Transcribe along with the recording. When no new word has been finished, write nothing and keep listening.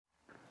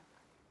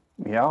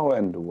Meow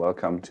and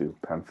welcome to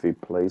Panthi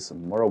Plays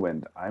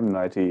Morrowind. I'm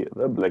Nighty,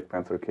 the Black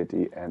Panther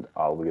Kitty, and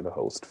I'll be the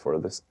host for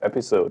this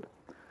episode.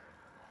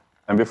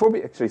 And before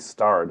we actually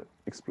start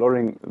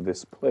exploring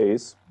this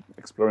place,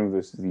 exploring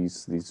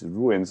these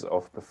ruins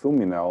of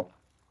Pethuminal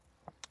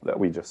that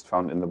we just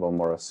found in the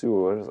Valmora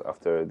sewers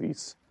after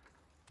these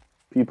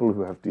people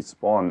who have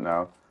despawned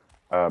now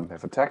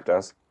have attacked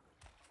us,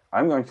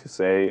 I'm going to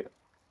say,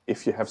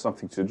 if you have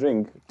something to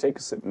drink, take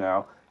a sip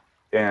now.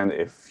 And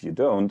if you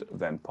don't,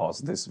 then pause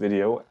this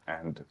video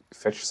and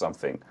fetch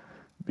something,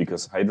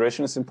 because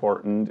hydration is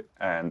important,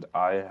 and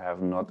I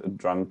have not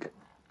drunk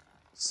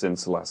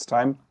since last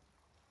time.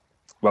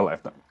 Well,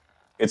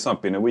 it's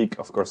not been a week.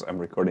 Of course, I'm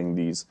recording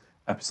these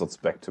episodes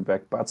back to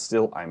back, but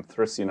still, I'm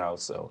thirsty now,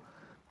 so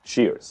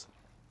cheers.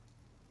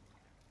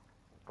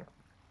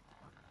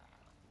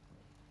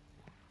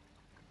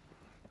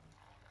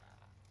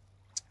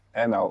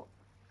 And now,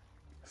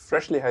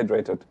 freshly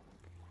hydrated,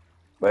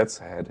 let's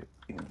head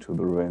into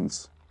the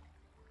ruins.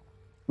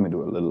 Let me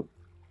do a little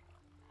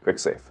quick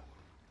save.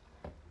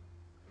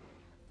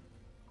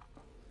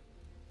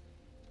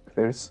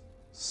 There's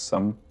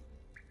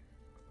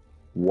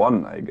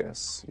one, I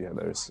guess. Yeah,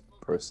 there's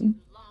a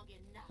person.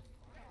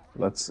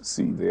 Let's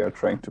see, they are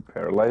trying to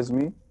paralyze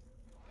me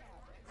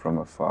from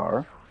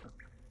afar.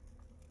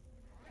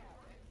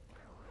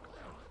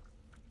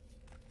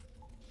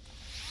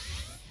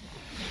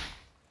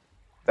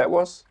 That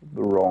was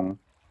the wrong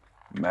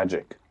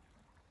magic.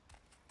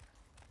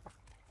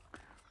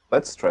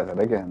 Let's try that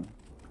again.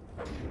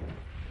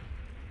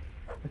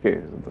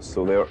 Okay,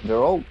 so they're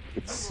all.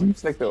 It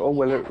seems like they're all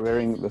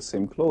wearing the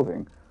same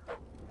clothing.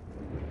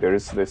 There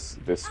is this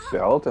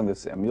belt and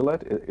this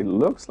amulet. It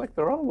looks like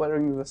they're all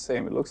wearing the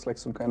same. It looks like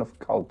some kind of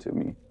cult to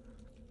me.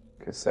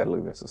 Okay, sadly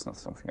this is not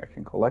something I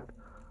can collect.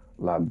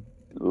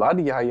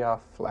 Ladiaya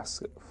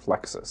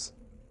flexus.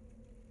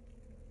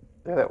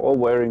 Yeah, they're all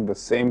wearing the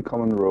same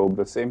common robe,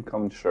 the same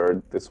common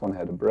shirt. This one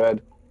had a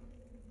bread.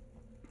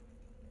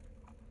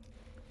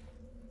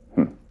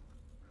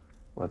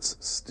 Let's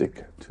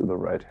stick to the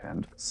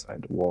right-hand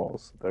side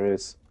walls. We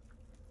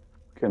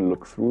can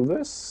look through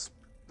this.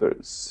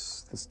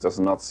 This does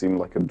not seem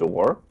like a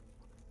door,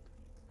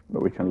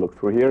 but we can look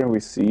through here and we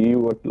see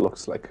what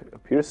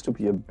appears to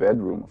be a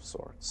bedroom of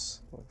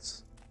sorts.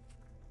 Let's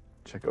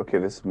check. Okay,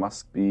 this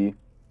must be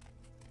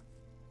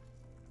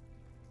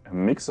a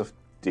mix of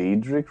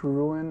Daedric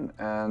ruin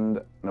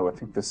and... No, I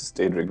think this is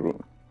Daedric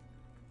ruin.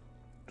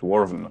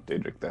 Dwarven, not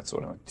Daedric, that's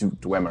what I meant.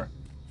 Dwemer.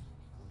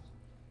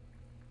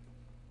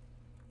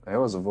 There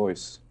was a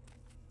voice.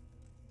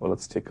 Well,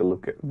 let's take a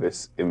look at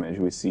this image.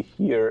 We see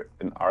here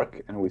an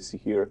arc, and we see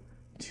here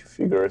two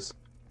figures.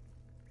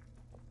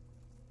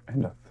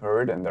 And a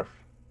third, and they're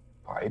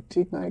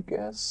fighting, I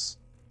guess?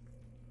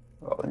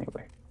 Well,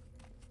 anyway.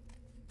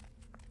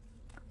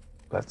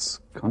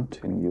 Let's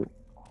continue.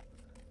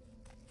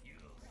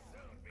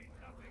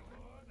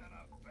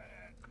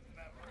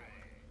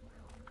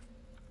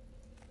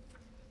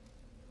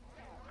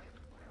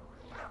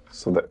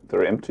 So that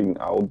they're emptying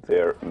out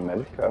their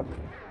medica.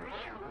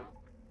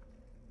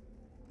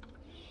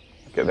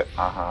 Okay,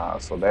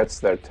 so that's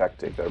their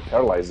tactic. They're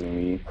paralyzing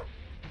me.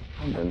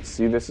 And then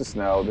see, this is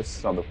not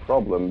a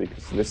problem,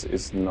 because this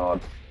is not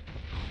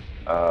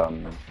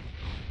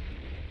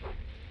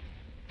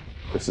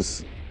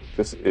this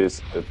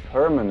is a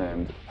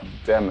permanent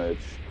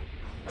damage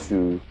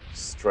to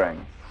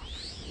strength.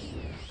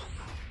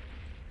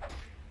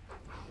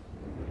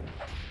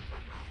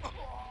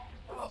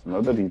 So now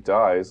that he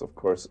dies, of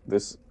course,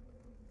 this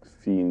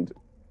fiend...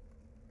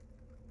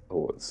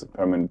 Oh, it's a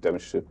permanent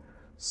damage to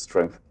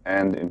strength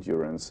and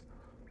endurance.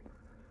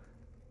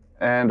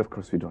 And of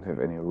course we don't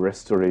have any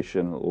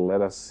restoration.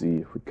 Let us see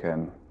if we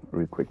can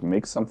real quick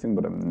make something,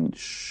 but I'm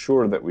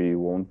sure that we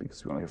won't,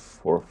 because we only have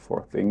four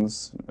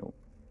things. No.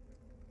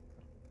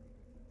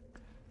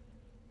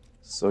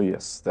 So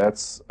yes,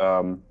 that's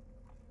not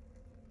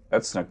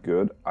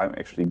good. I'm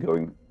actually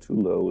going to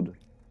load,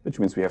 which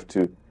means we have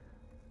to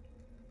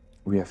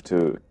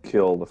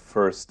kill the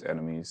first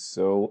enemy.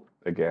 So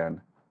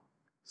again,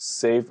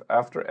 save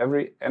after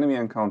every enemy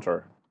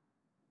encounter.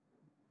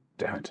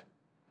 Damn it.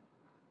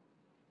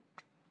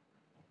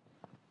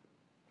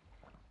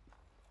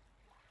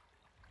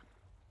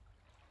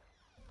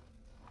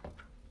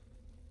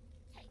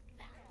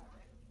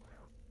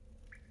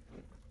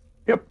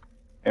 Yep.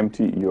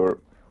 Empty your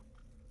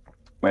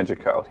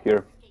magic out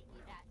here.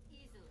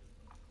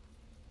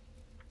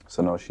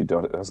 So now she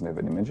doesn't have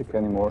any magic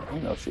anymore.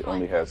 Now she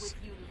only has...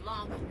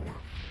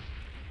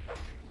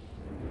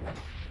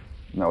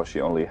 Now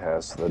she only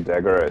has the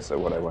dagger, is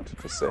what I wanted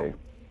to say.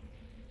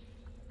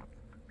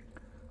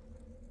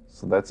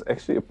 So that's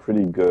actually a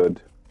pretty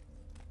good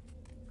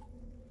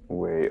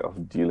way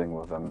of dealing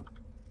with them.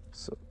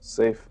 So,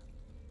 save.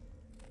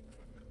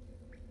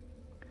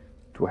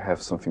 Do I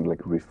have something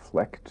like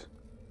reflect?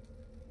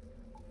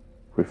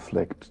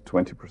 Reflect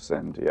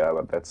 20%, yeah,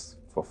 but that's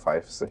for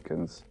 5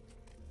 seconds.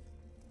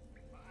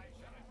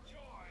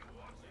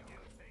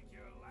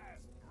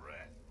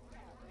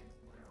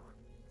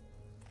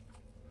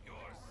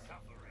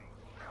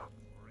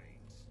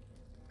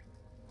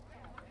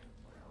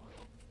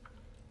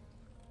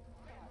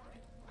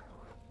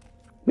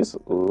 He's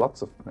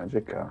lots of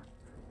magicka,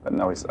 but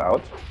now he's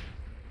out.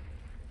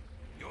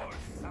 Your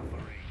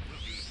suffering will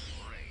be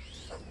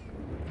great.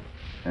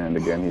 And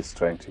again, he's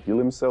trying to heal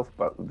himself,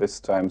 but this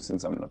time,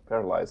 since I'm not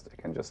paralyzed,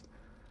 I can just...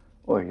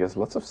 Oh, he has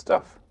lots of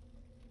stuff.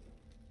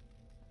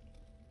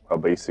 Well,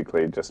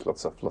 basically, just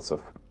lots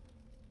of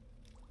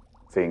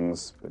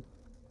things. But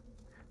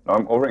now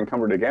I'm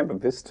over-encumbered again,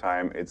 but this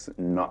time it's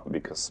not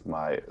because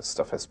my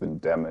stuff has been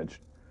damaged.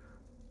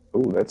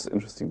 Oh, that's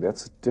interesting.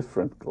 That's a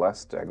different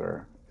glass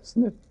dagger,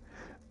 isn't it?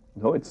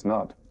 No, it's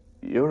not.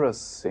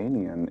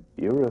 Eurasanian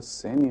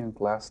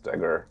glass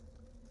dagger.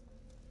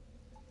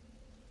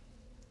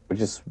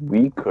 Which is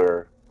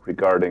weaker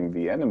regarding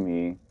the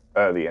enemy,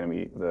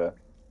 the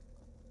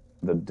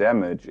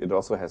damage. It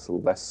also has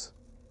less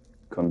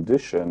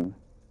condition.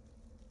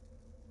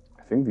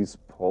 I think these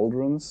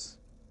pauldrons,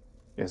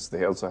 yes,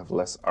 they also have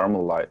less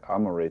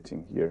armor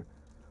rating here,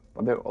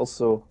 but they're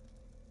also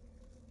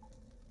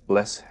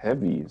less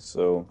heavy,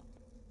 so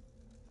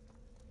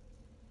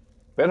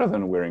better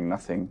than wearing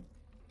nothing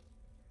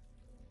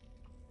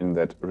in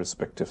that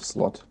respective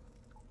slot.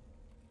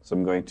 So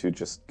I'm going to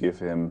just give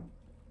him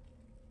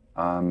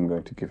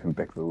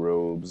back the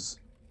robes.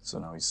 So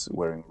now he's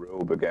wearing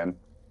robe again.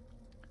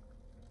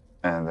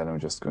 And then I'm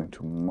just going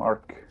to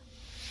mark.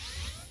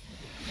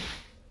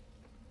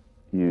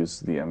 Use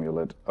the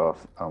amulet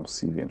of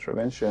CV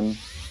intervention.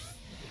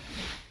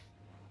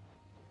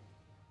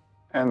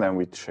 And then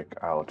we check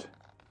out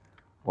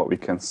what we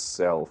can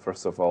sell.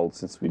 First of all,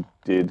 since we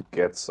did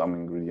get some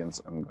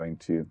ingredients, I'm going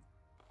to... You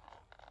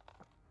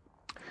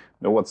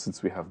know what,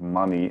 since we have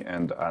money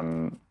and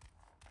I'm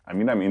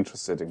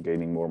interested in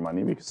gaining more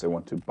money because I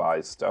want to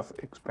buy stuff,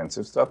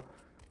 expensive stuff.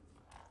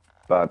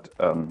 But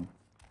I'm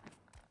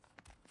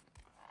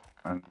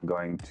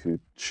going to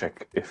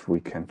check if we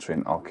can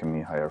train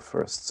alchemy higher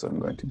first. So I'm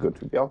going to go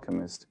to the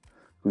alchemist,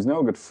 who's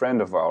now a good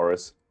friend of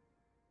ours.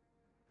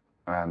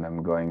 And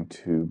I'm going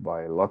to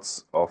buy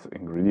lots of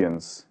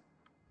ingredients.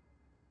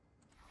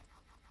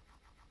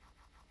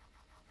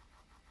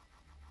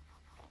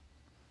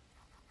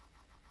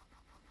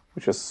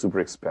 Which is super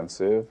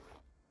expensive.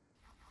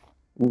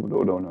 Ooh,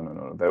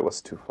 no, that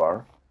was too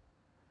far.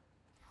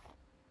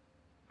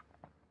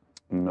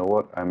 You know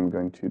what, I'm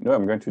going to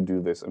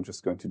do this. I'm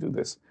just going to do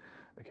this.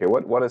 Okay,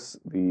 what is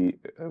the,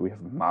 we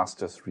have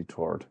Master's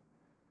Retort.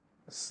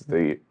 It's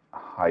the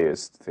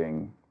highest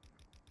thing.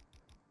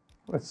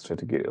 Let's try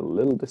to get a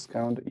little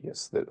discount.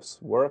 Yes, this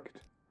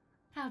worked.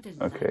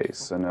 Okay,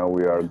 so now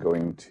we are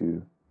going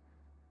to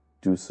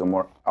do some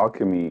more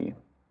alchemy.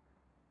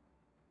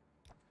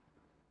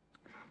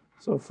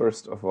 So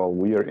first of all,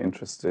 we are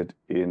interested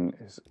in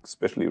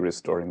especially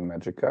restoring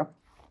magicka.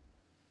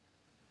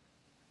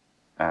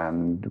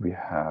 And we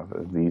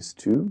have these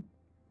two.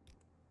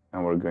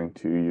 And we're going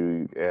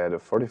to add a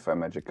 45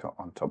 magicka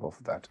on top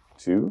of that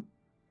too.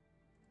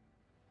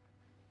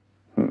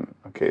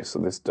 Okay, so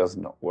this does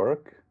not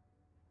work.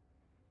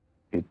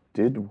 It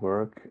did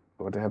work.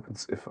 What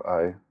happens if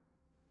I...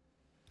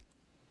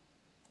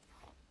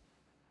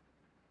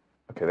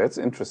 Okay, that's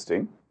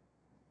interesting.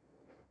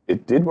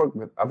 It did work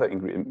with other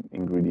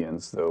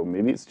ingredients, though.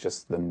 Maybe it's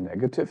just the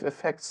negative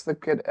effects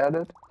that get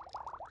added.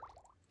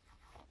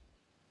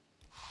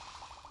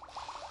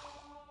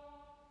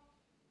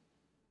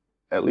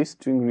 At least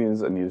 2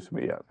 ingredients are needed to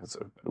be... Yeah,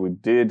 we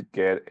did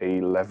get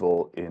a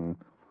level in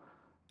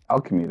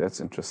alchemy.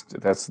 That's interesting.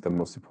 That's the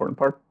most important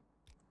part.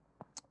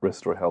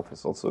 Restore health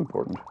is also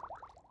important.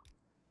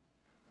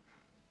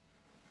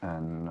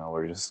 And now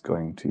we're just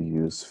going to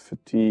use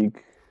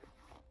fatigue.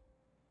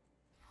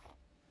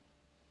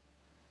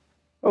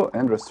 Oh,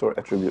 and restore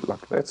attribute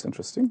luck. That's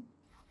interesting.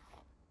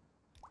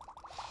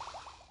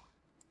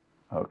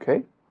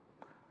 Okay.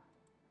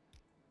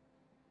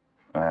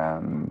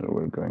 And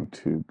we're going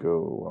to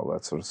go, well,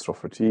 that's restore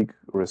fatigue,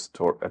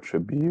 restore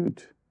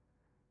attribute.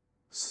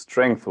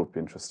 Strength would be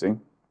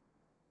interesting.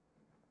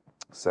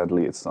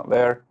 Sadly, it's not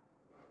there.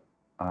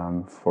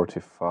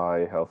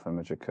 Fortify health and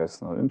magicka is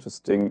not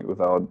interesting.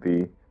 Without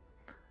the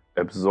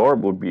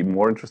absorb would be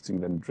more interesting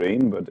than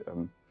drain, but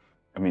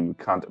I mean, we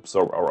can't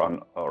absorb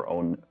our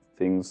own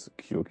things.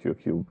 Q,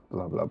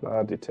 blah, blah,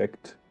 blah.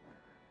 Detect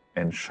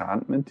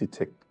enchantment,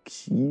 detect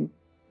key.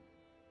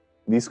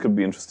 These could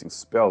be interesting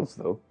spells,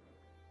 though.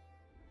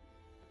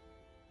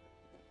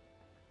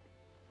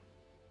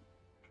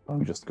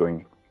 I'm just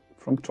going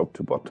from top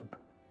to bottom.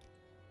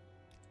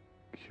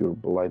 Cure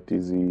blight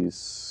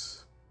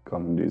disease,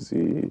 common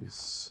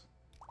disease.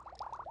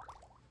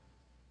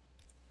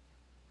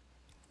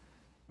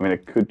 I mean, I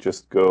could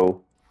just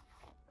go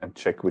and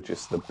check which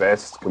is the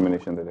best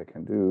combination that I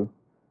can do.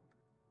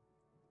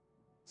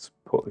 Let's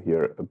put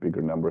here a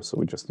bigger number, so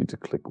we just need to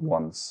click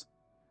once.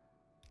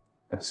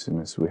 As soon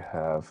as we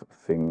have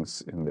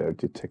things in there,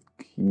 detect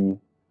key.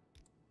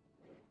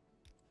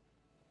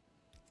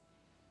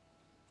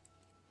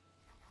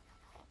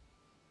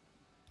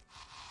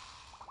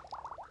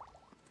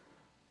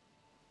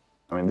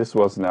 I mean, this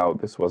was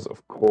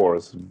of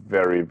course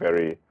very,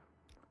 very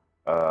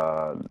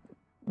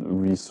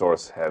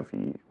resource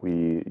heavy.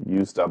 We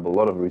used up a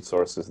lot of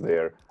resources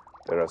there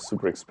that are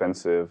super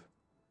expensive.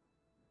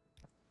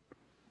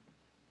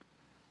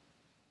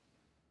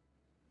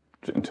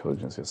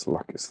 Intelligence, yes,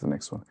 luck is the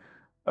next one.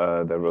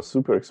 That was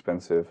super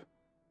expensive.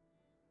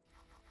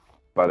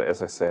 But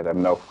as I said,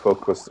 I'm now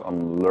focused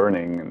on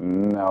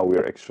learning. Now we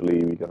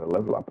gotta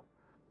level up.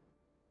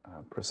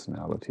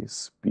 Personality,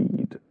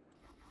 speed,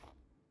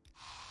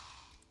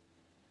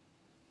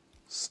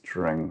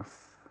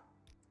 strength,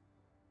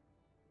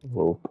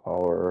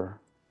 willpower.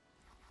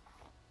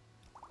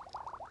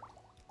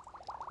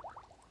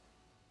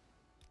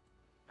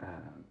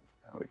 And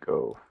there we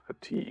go,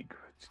 fatigue.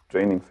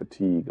 Draining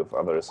fatigue of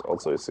others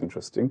also is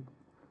interesting,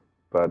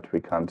 but we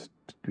can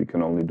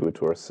only do it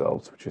to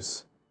ourselves, which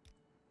is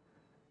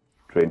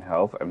drain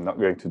health. I'm not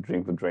going to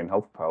drink the drain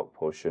health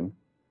potion,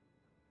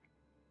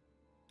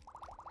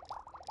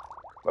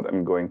 but I'm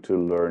not going to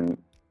learn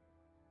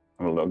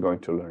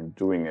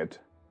doing it.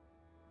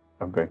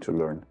 I'm going to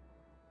learn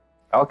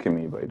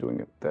alchemy by doing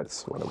it.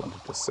 That's what I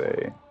wanted to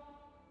say.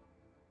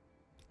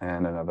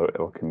 And another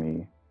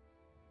alchemy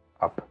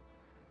up.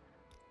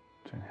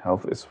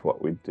 Health is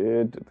what we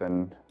did.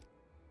 Then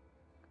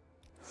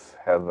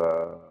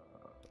feather.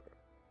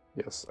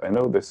 Yes, I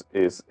know this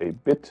is a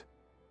bit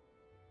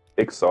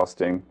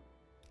exhausting.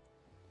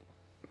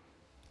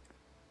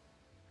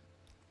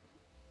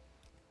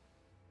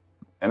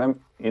 And I'm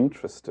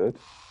interested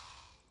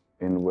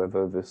in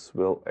whether this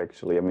will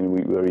actually, I mean,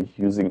 we were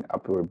using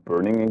up our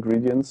burning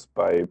ingredients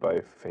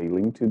by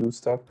failing to do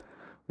stuff.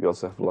 We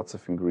also have lots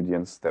of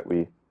ingredients that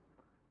we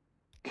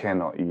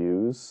cannot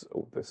use.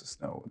 Oh, this is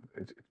no,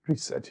 it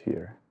reset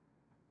here.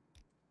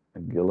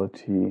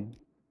 Agility.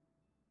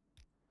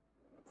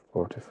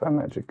 Fortify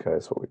Magica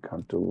is what we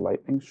can't do.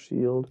 Lightning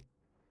Shield.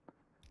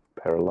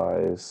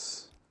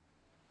 Paralyze.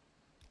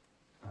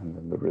 And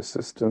then the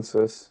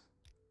resistances.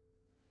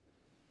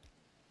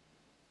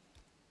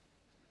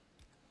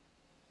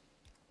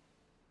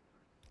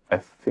 I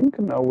think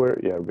now we're,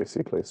 yeah,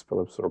 basically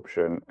spell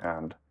absorption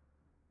and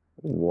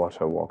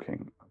water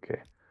walking.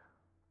 Okay.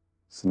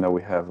 So now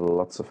we have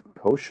lots of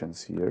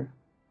potions here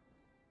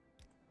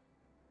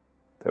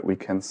that we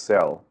can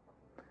sell.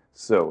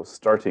 So,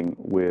 starting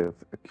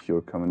with a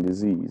cure common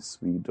disease.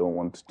 We don't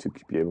want to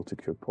be able to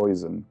cure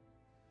poison.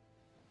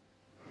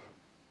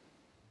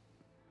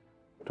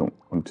 Don't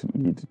want to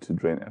need to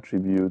drain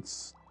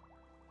attributes.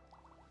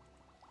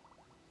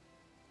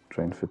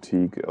 Drain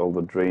fatigue. All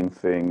the drain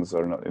things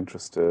are not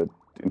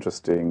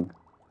interesting.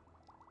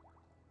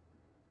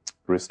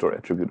 Restore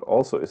attribute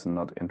also is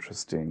not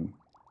interesting.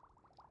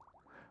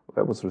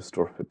 That was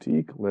restore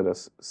fatigue. Let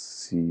us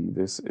see.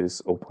 This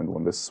is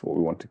 0.1. This is what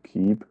we want to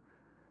keep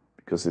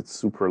because it's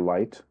super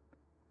light.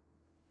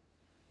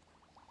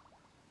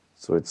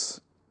 So it's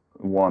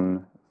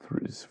 1,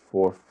 3,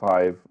 4,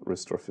 5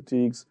 restore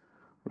fatigues.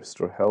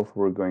 Restore health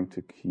we're going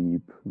to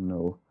keep.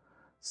 No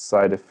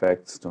side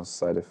effects. No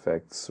side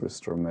effects.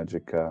 Restore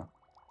magica.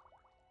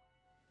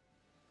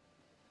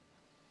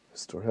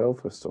 Restore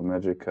health. Restore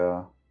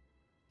magica.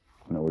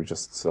 Now we're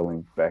just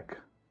selling back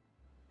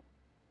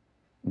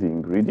the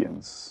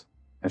ingredients.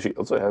 And she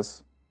also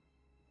has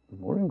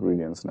more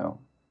ingredients now.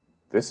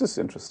 This is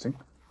interesting.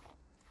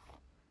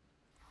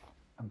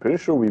 I'm pretty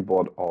sure we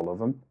bought all of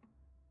them.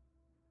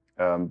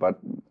 But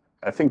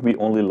I think we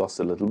only lost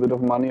a little bit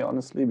of money,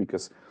 honestly,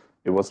 because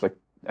it was like,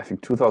 I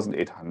think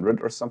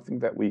 2,800 or something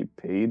that we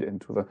paid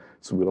into the,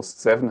 so we lost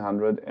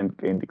 700 and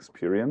gained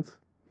experience.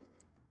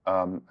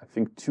 I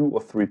think 2 or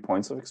 3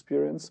 points of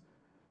experience,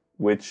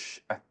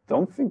 which I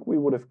don't think we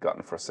would have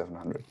gotten for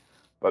 700.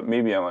 But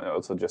maybe I'm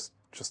also just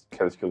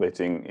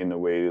calculating in a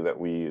way that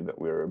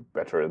we're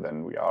better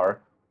than we are.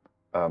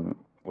 But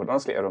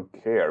honestly, I don't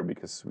care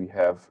because we've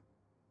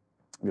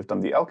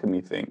done the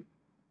alchemy thing.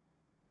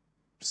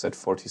 Just at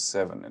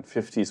 47 and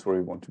 50 is where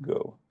we want to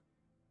go.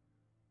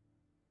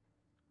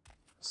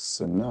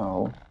 So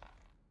now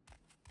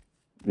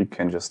we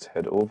can just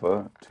head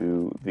over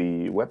to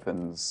the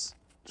weapons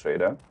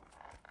trader.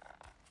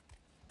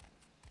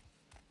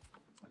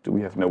 Do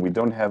we have, no, we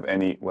don't have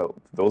any,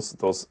 well,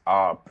 those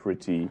are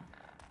pretty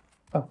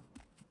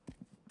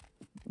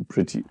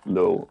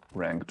low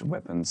ranked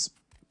weapons.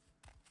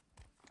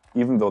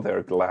 Even though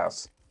they're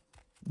glass,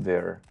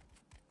 their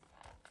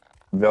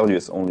value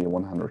is only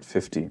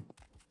 150.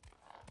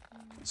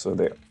 So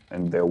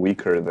they're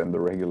weaker than the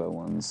regular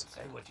ones.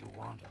 Say what you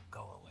want or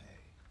go away.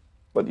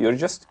 But you're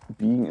just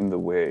being in the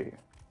way.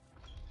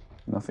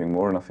 Nothing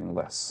more, nothing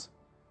less.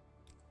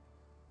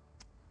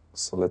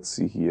 So let's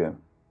see here.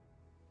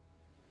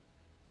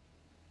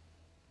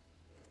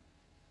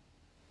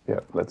 Yeah,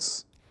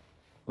 let's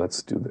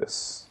do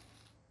this.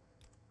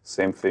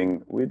 Same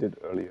thing we did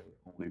earlier,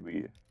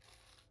 only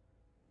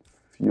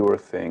fewer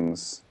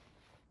things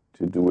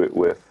to do it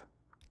with.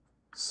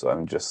 So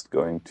I'm just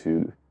going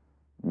to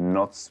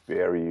not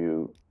spare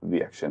you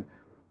the action.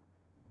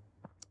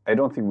 I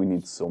don't think we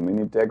need so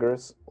many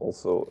daggers.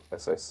 Also,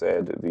 as I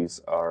said, these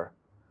are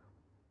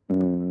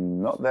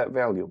not that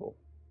valuable.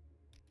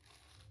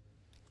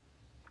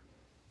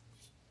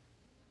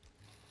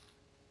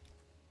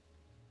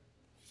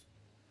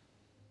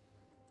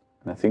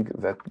 And I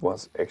think that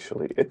was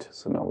actually it.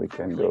 So now we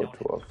can go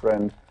to our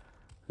friend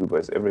who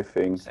buys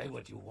everything. Say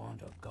what you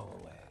want or go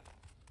away.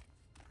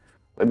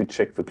 Let me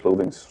check the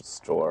clothing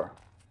store.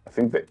 I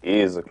think there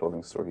is a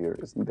clothing store here,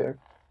 isn't there?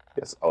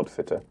 Yes,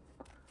 Outfitter.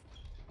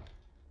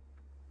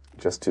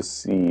 Just to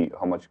see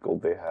how much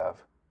gold they have.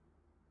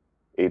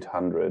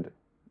 800,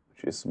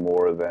 which is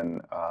more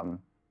than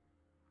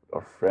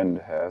our friend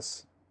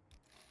has.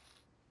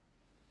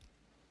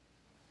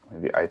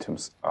 The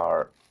items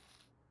are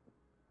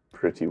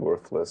pretty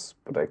worthless,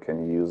 but I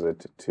can use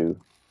it to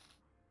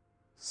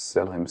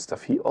sell him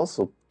stuff. He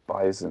also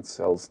buys and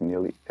sells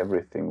nearly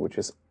everything, which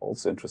is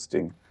also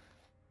interesting.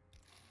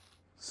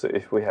 So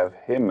if we have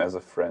him as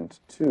a friend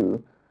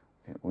too,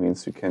 it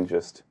means we can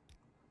just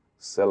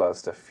sell our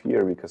stuff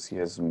here because he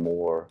has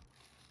more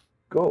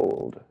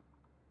gold.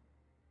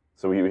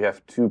 So we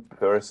have two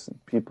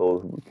people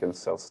who we can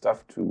sell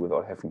stuff to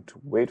without having to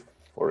wait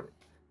for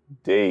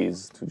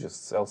days to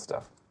just sell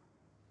stuff.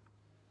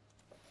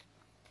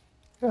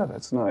 Yeah,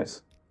 that's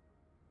nice.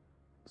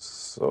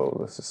 So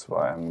this is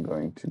why I'm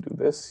going to do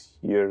this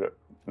here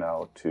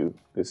now to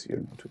this here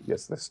now to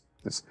yes,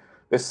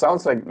 this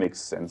sounds like it makes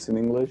sense in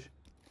English.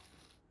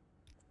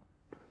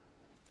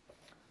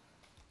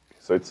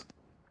 So it's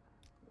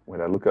when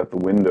I look out the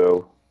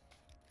window,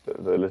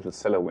 the little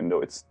cellar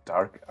window, it's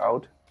dark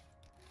out,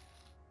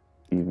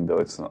 even though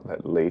it's not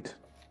that late.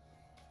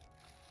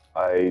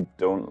 I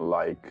don't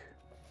like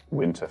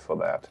winter for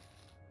that.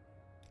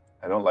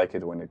 I don't like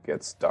it when it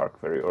gets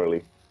dark very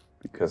early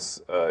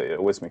because it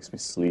always makes me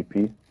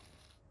sleepy.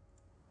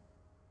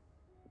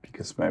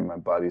 Because my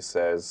body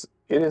says,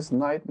 it is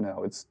night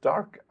now, it's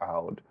dark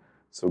out,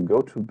 so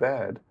go to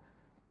bed.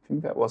 I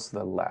think that was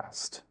the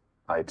last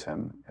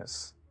item,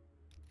 yes.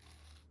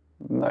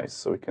 Nice,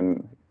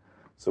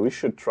 so we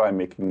should try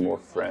making more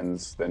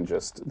friends than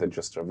just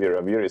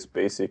Ravir. Ravir is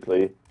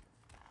basically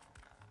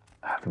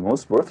the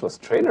most worthless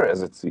trader,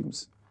 as it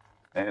seems.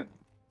 And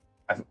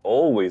I've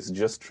always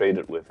just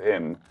traded with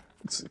him.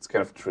 It's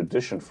kind of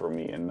tradition for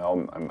me, and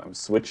now I'm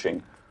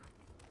switching.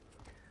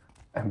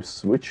 I'm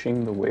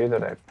switching the way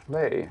that I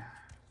play.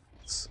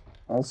 It's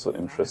also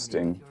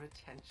interesting.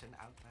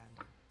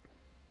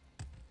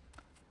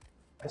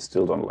 I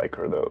still don't like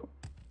her though.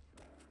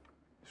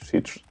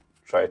 She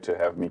tried to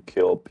have me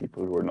kill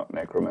people who are not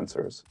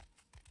necromancers.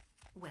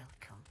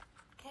 Welcome.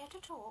 Care to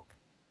talk?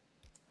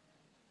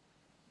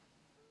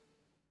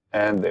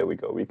 And there we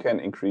go. We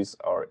can increase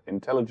our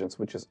intelligence,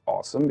 which is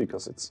awesome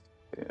because it's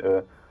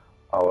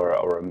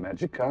our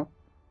magicka.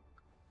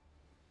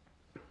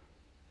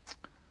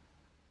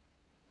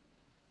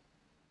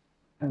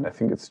 And I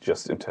think it's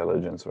just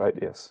intelligence, right?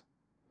 Yes.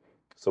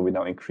 So we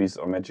now increase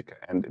our magicka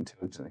and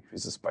intelligence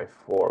increases by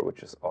 4,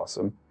 which is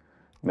awesome.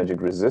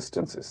 Magic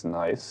resistance is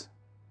nice.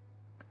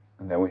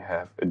 And then we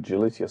have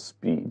agility or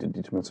speed. It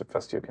determines how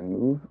fast you can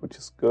move, which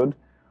is good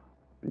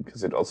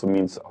because it also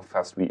means how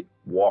fast we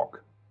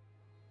walk.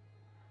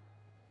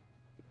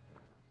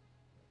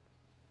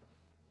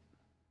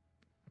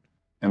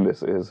 And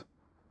this is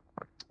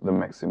the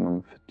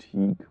maximum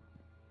fatigue.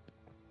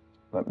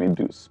 Let me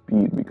do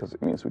speed because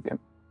it means we can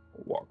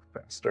walk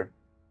faster.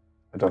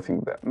 I don't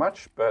think that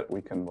much, but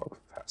we can walk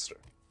faster.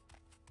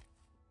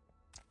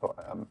 Oh,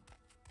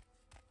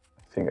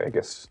 I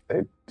guess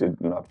I did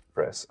not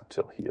press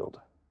until healed.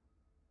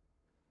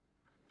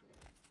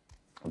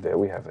 There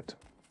we have it.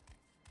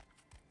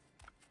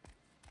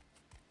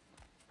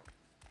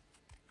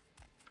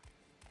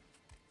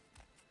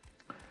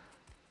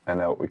 And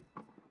now I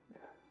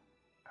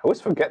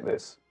always forget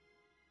this.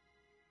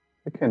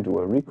 I can do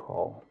a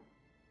recall.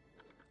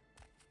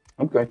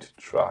 I'm going to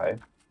try.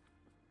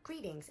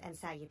 Greetings and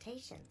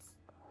salutations.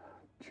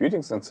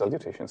 Greetings and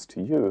salutations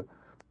to you.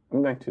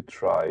 I'm going to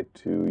try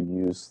to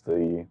use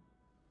the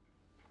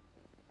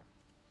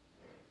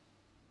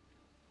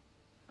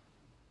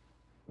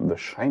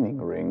Shining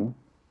Ring.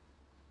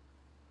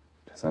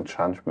 There's an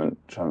enchantment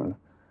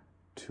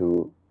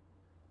to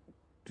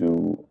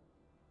do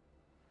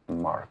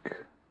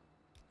mark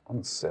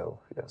on self,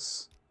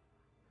 yes.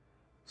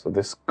 So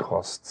this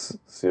costs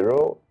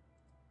 0.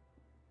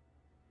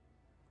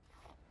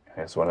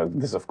 Yes,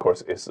 this of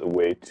course is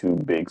way too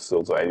big,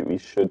 so we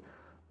should.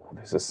 Oh,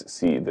 this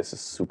is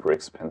super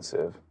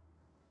expensive.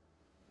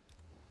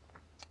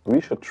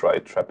 We should try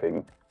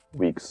trapping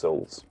weak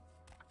souls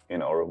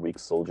in our weak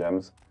soul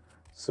gems,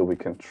 so we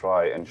can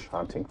try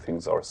enchanting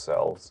things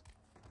ourselves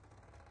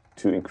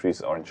to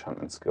increase our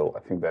enchantment skill. I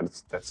think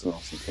that's an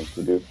awesome thing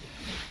to do.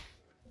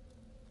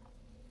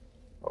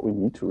 But we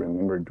need to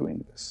remember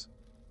doing this.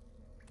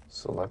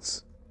 So let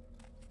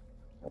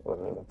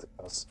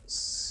us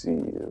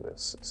see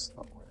this. It's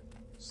not where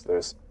it is.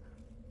 There's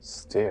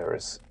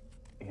stairs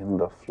in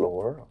the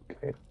floor.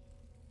 Okay.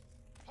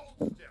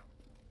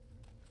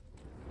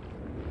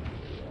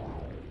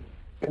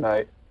 Can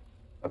I?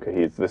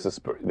 Okay, this is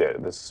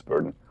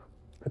Burden.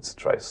 Let's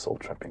try soul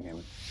trapping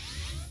him.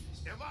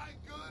 Am I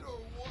good or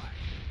what?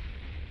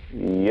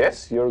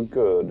 Yes, you're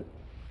good.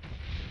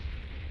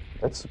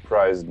 That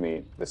surprised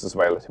me. This is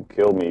why I let him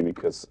kill me,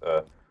 because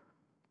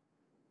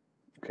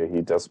Okay,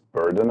 he does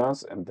burden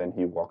us and then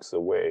he walks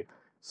away.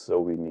 So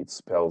we need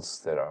spells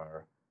that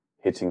are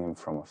hitting him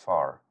from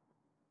afar.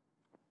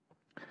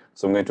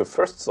 So I'm going to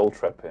first soul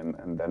trap him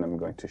and then I'm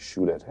going to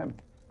shoot at him.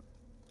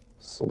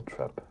 Soul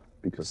trap,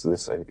 because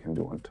this I can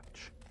do on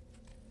touch.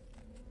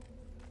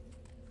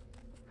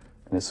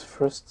 And his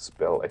first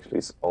spell actually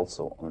is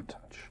also on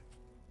touch.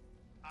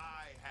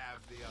 I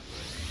have the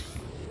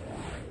upper.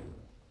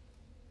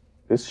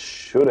 This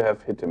should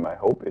have hit him. I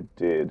hope it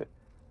did.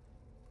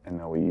 And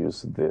now we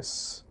use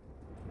this.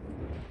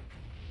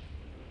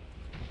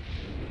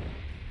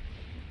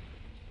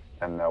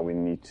 And now we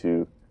need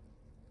to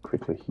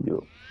quickly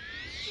heal.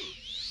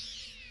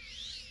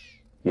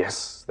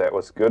 Yes, that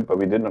was good, but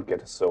we did not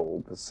get a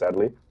soul,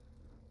 sadly.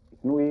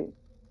 Can we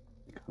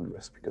can't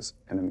rest because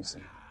enemies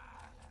in.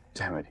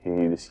 Damn it,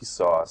 he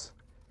saw us.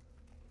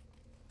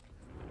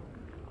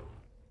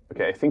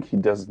 Okay, I think he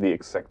does the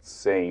exact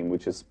same,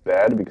 which is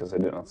bad because I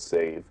did not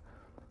save.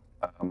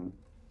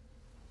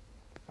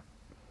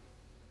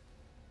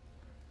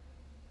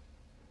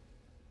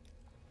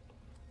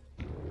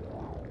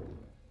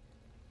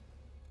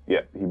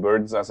 Yeah, he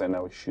burdens us and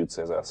now he shoots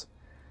at us.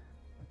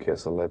 Okay,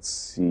 so let's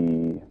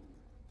see.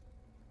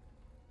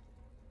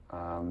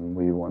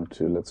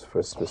 Let's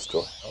first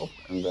restore health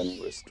and then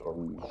restore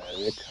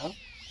America.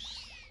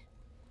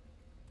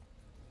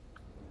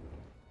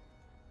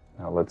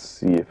 Now let's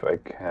see if I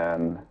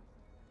can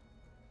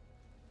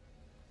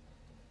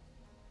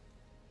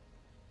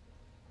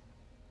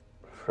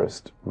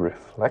first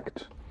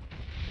reflect.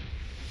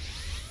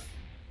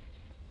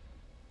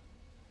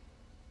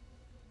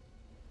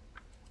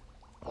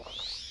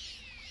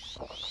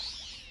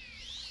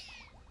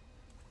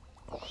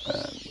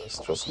 And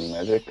restore some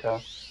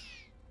Magica.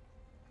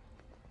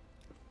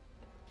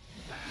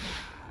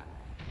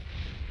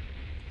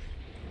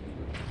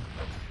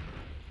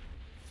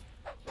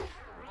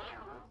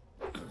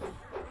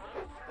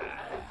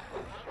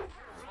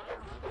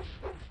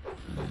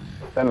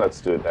 Then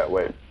let's do it that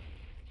way.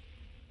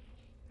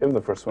 If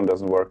the first one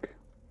doesn't work,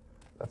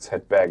 let's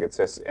head back. It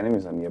says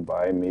enemies are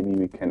nearby. Maybe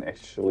we can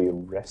actually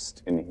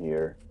rest in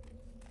here.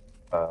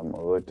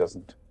 Although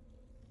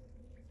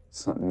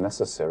it's not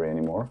necessary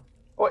anymore.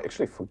 Oh, I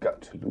actually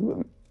forgot to do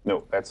them.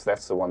 No, that's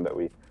the one that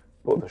we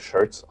put the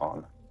shirts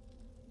on.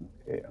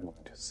 Okay, I'm going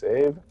to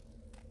save.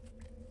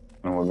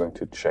 And we're going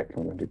to check.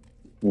 I'm going to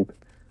keep.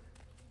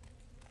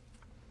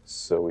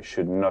 So we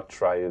should not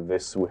try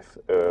this with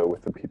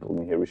the people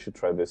in here. We should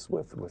try this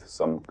with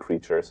some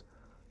creatures.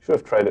 Should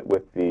have tried it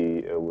with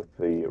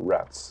the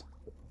rats.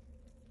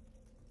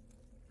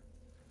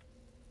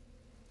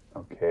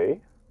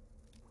 Okay,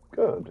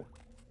 good.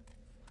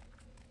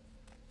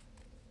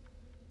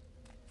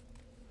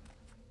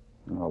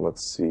 Now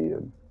let's see.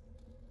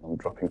 I'm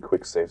dropping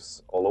quick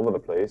saves all over the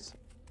place.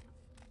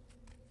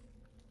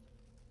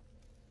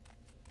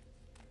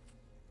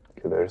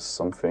 Okay, there's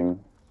something.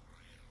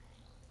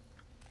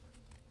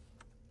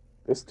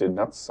 This did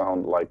not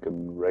sound like a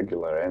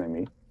regular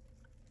enemy.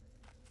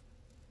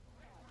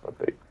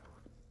 But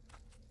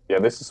yeah,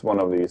 this is one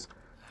of these.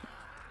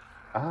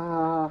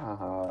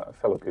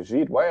 Fellow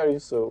Khajiit, why are you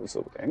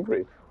so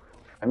angry?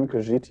 I'm a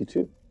Khajiiti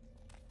too.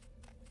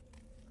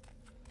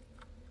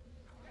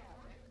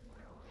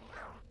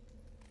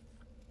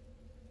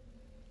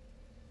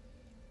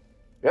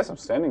 Yes, I'm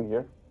standing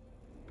here.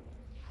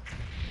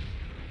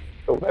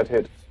 Oh, that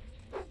hit.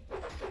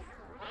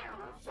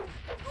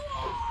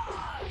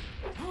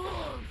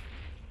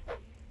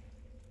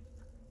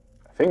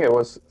 I think it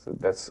was,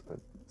 that's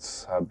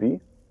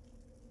Sabi.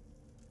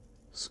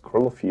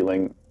 Scroll of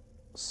Healing,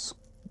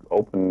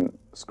 open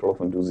Scroll of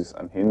Unduzi's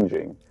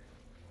Unhinging.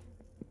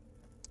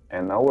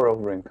 And now we're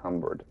over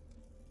encumbered.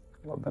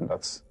 Well, then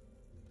let's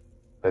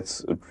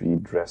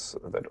redress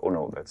that. Oh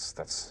no, that's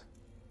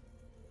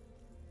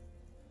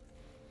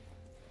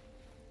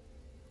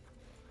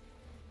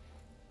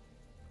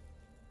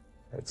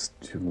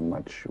too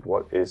much.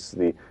 What is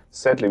the...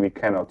 Sadly, we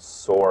cannot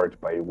sort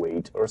by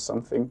weight or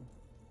something.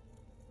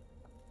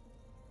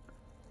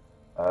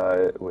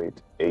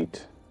 Wait,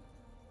 8.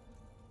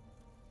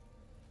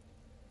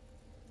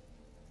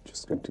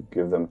 Just going to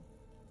give them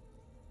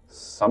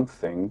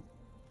something.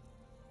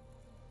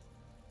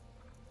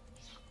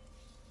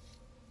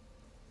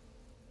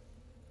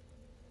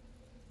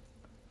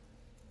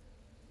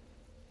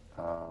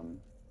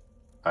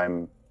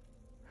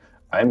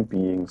 I'm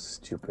being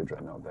stupid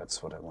right now.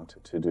 That's what I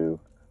wanted to do.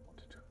 I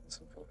wanted to do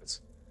something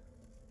that's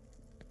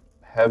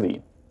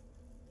heavy.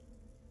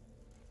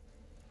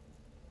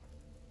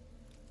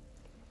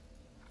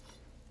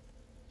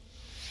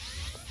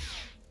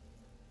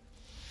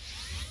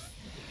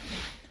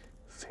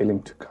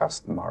 Failing to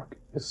cast mark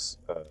is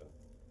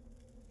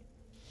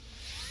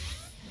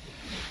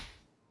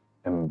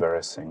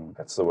embarrassing.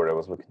 That's the word I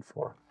was looking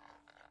for.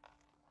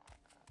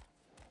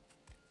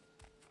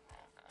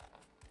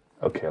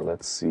 Okay,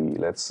 let's see.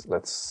 Let's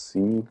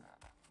see.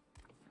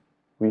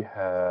 We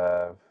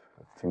have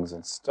things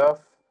and stuff.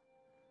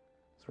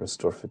 Let's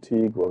restore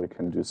fatigue. Well, we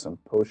can do some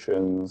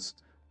potions.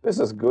 This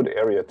is a good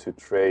area to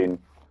train.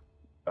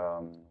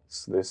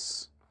 It's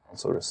this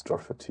Also restore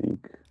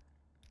fatigue.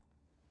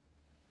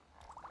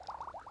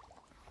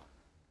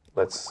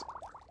 That's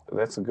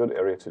a good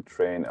area to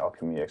train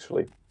alchemy,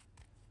 actually.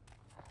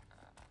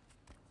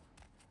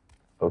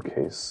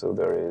 Okay, so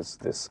there is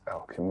this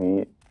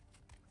alchemy.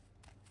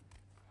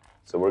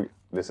 So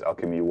this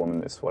alchemy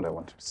woman is what I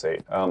wanted to say.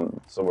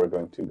 So we're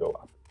going to go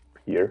up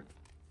here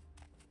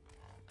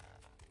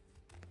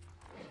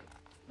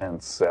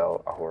and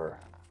sell our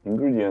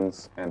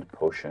ingredients and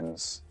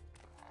potions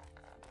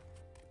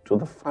to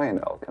the fine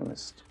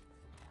alchemist,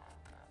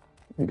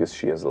 because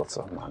she has lots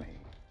of money.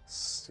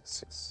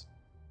 Yes.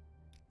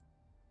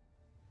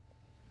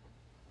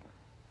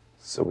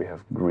 So we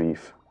have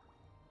grief.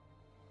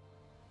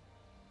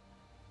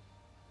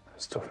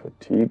 Restore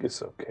fatigue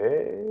is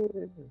okay.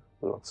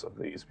 Lots of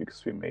these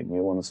because we made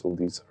new ones, so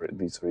these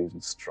are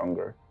even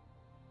stronger.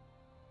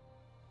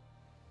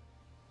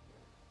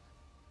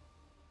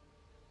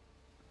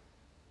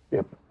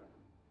 Yep.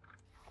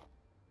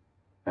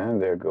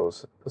 And there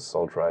goes the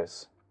salt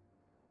rice.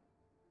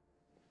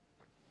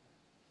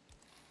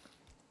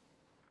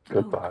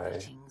 Goodbye.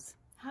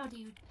 How do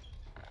you...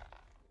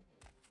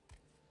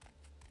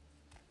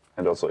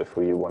 And also, if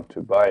we want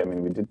to buy, I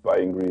mean, we did buy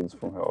ingredients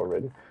from her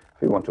already.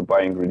 If we want to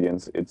buy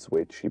ingredients, it's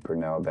way cheaper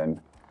now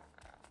than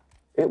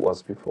it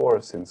was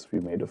before, since we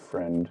made a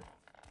friend.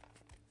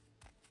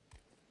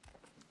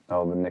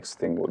 Now the next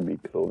thing would be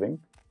clothing.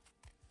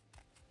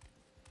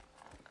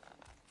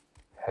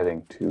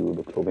 Heading to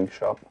the clothing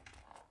shop.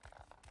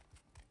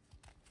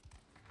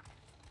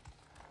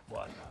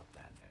 What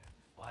Outlander?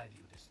 Why have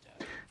you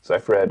disturbed? So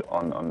I've read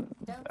on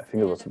I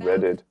think it was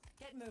Reddit,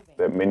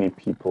 that many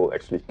people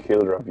actually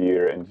kill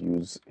Ravir and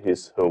use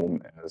his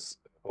home as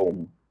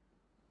home.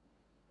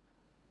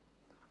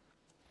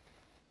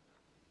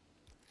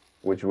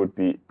 Which would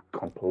be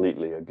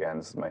completely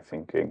against my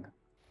thinking,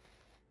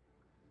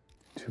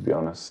 to be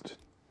honest.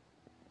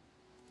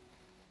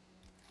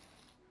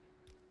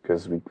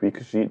 Because we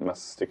Khajiit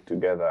must stick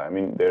together. I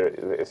mean,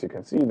 there, as you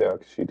can see, there are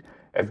Khajiit.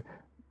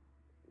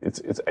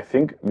 I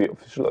think the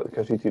official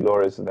Khajiit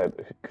lore is that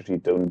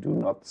Khajiit do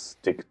not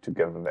stick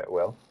together that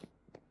well.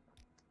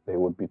 They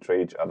would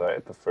betray each other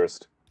at the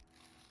first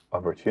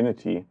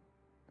opportunity.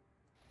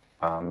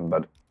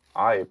 But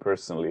I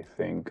personally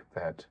think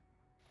that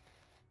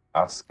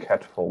us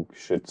catfolk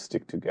should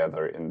stick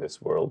together in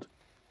this world.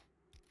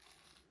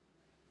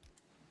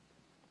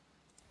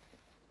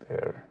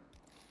 There.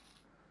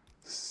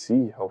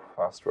 See how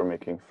fast we're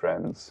making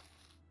friends.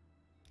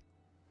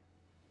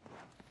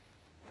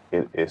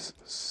 It is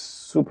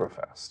super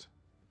fast.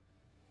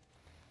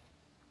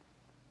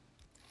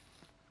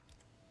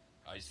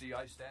 I see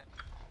I stand.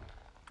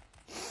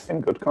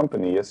 In good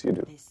company, yes you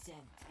do. This scent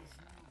is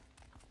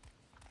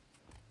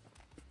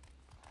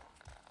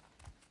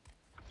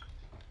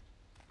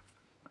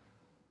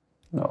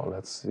new. Now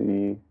let's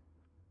see.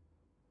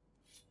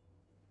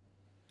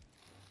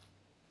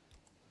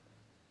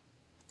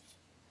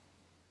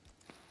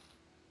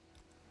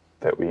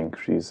 That we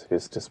increase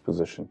his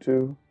disposition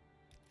too.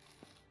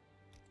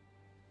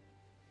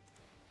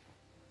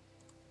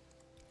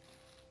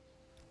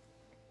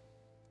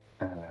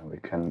 And then we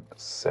can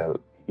sell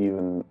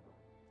even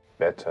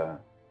better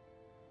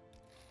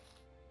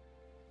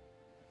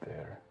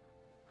there.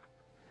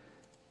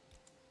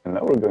 And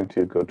now we're going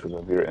to go to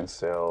the rear and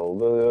sell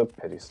the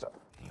petty stuff.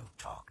 You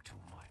talk too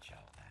much,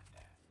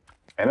 Outlander.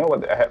 I know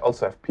what I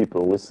also have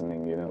people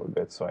listening, you know,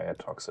 that's why I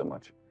talk so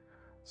much.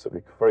 So,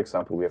 for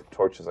example, we have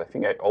torches. I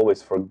think I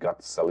always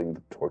forgot selling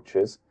the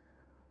torches.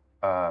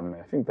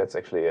 I think that's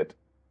actually it.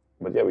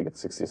 But yeah, we get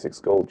 66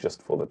 gold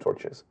just for the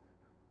torches,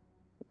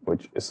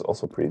 which is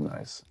also pretty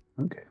nice.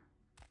 Okay.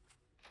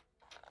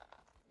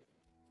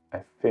 I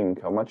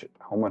think how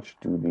much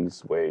do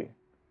these weigh?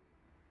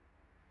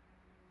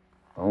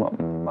 Well, not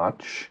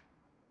much.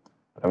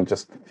 But I'm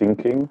just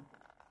thinking.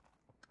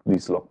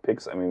 These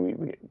lockpicks. I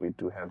mean, we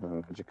do have a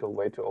magical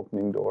way to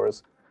opening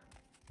doors.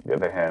 On the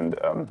other hand,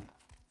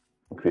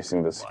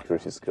 increasing the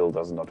security skill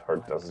does not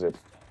hurt, does it?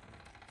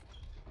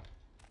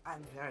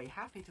 I'm very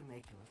happy to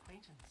make your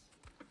acquaintance.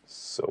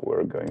 So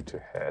we're going to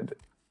head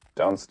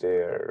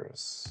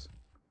downstairs,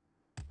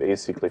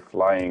 basically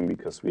flying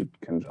because we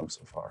can jump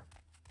so far.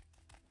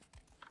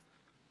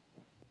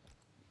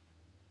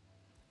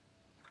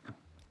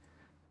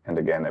 And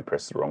again, I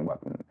pressed the wrong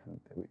button, and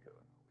there we go.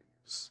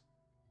 Use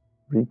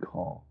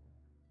recall.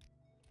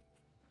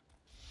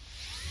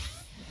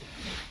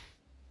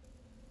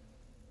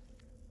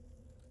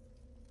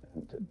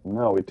 And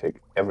now we take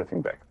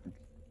everything back.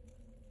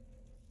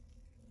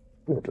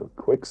 Little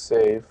quick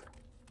save.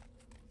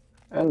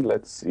 And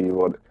let's see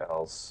what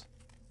else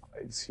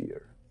hides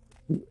here.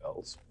 Who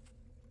else?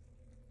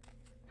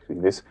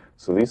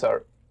 So these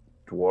are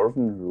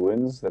dwarven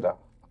ruins that are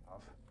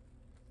half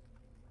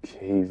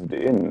caved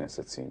in, as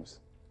it seems.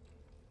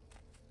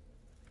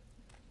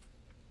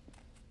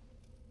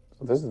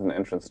 So this is an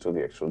entrance to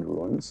the actual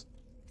ruins.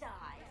 Die,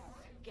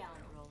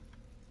 scoundrel.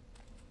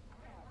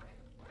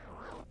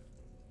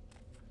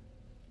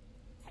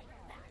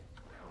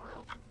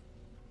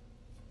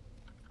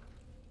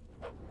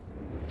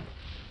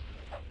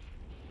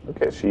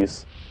 Okay,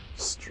 she's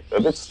a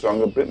bit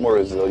stronger, a bit more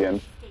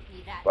resilient,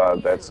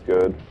 but that's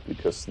good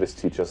because this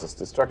teaches us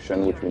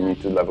destruction, which we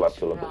need to level up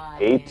to level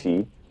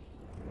 80.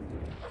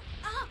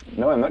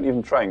 No, I'm not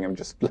even trying, I'm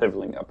just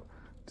leveling up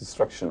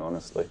destruction,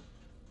 honestly.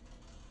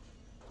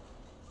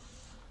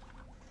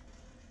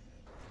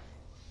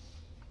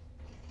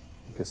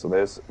 Okay, so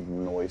there's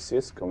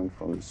noises coming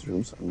from this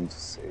room, so I need to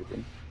save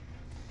them.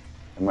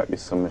 There might be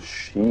some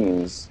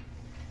machines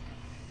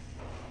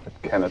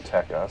that can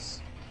attack us.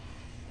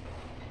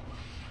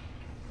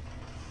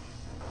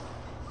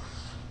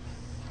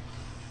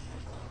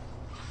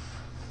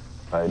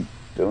 I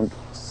don't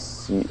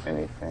see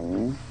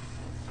anything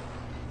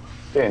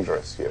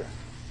dangerous here.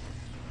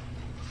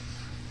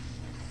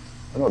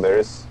 Oh no, there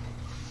is...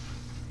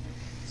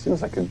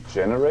 Seems like a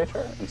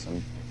generator and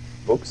some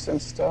books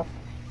and stuff.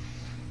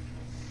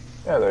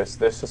 Yeah, there's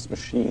just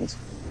machines.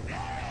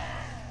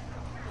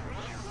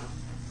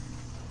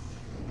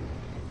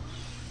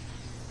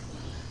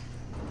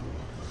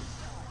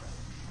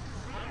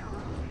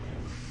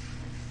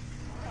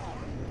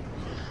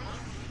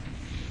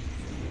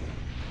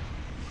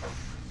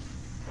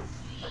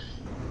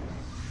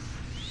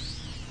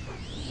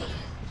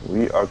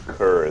 We are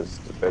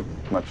cursed, that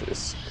much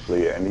is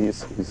clear, and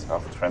he's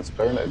half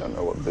transparent. I don't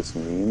know what this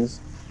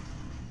means.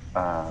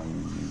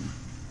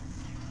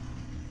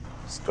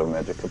 Still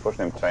magical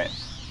potion. I'm trying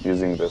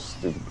using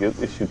the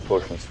guild issued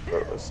potions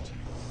first.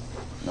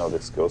 Now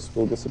this ghost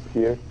will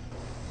disappear,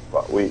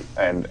 but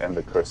and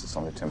the curse is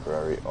only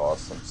temporary.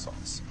 Awesome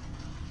sauce.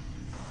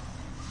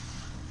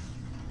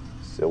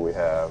 So we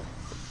have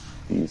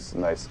these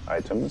nice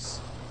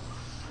items.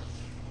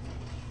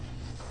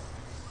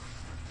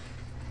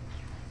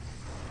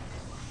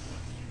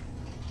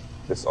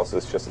 This also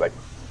is just like,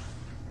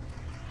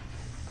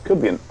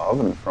 could be an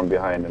oven from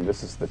behind, and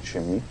this is the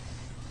chimney,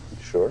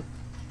 I'm sure.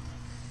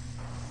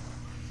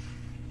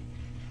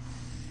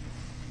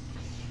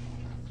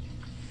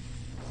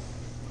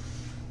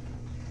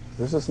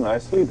 This is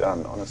nicely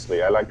done,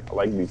 honestly. I like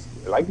these.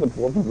 I like the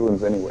dwarven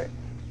ruins anyway.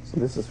 So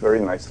this is very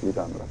nicely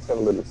done. Let's have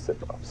a little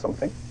sip of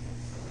something.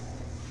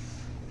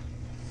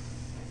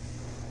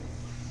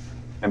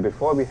 And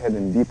before we head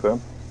in deeper,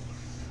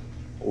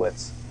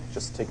 let's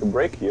just take a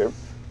break here.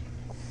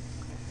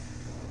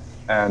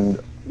 And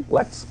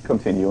let's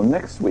continue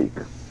next week.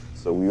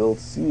 So we'll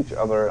see each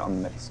other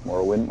on next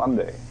Morrowind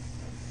Monday.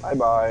 Bye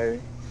bye.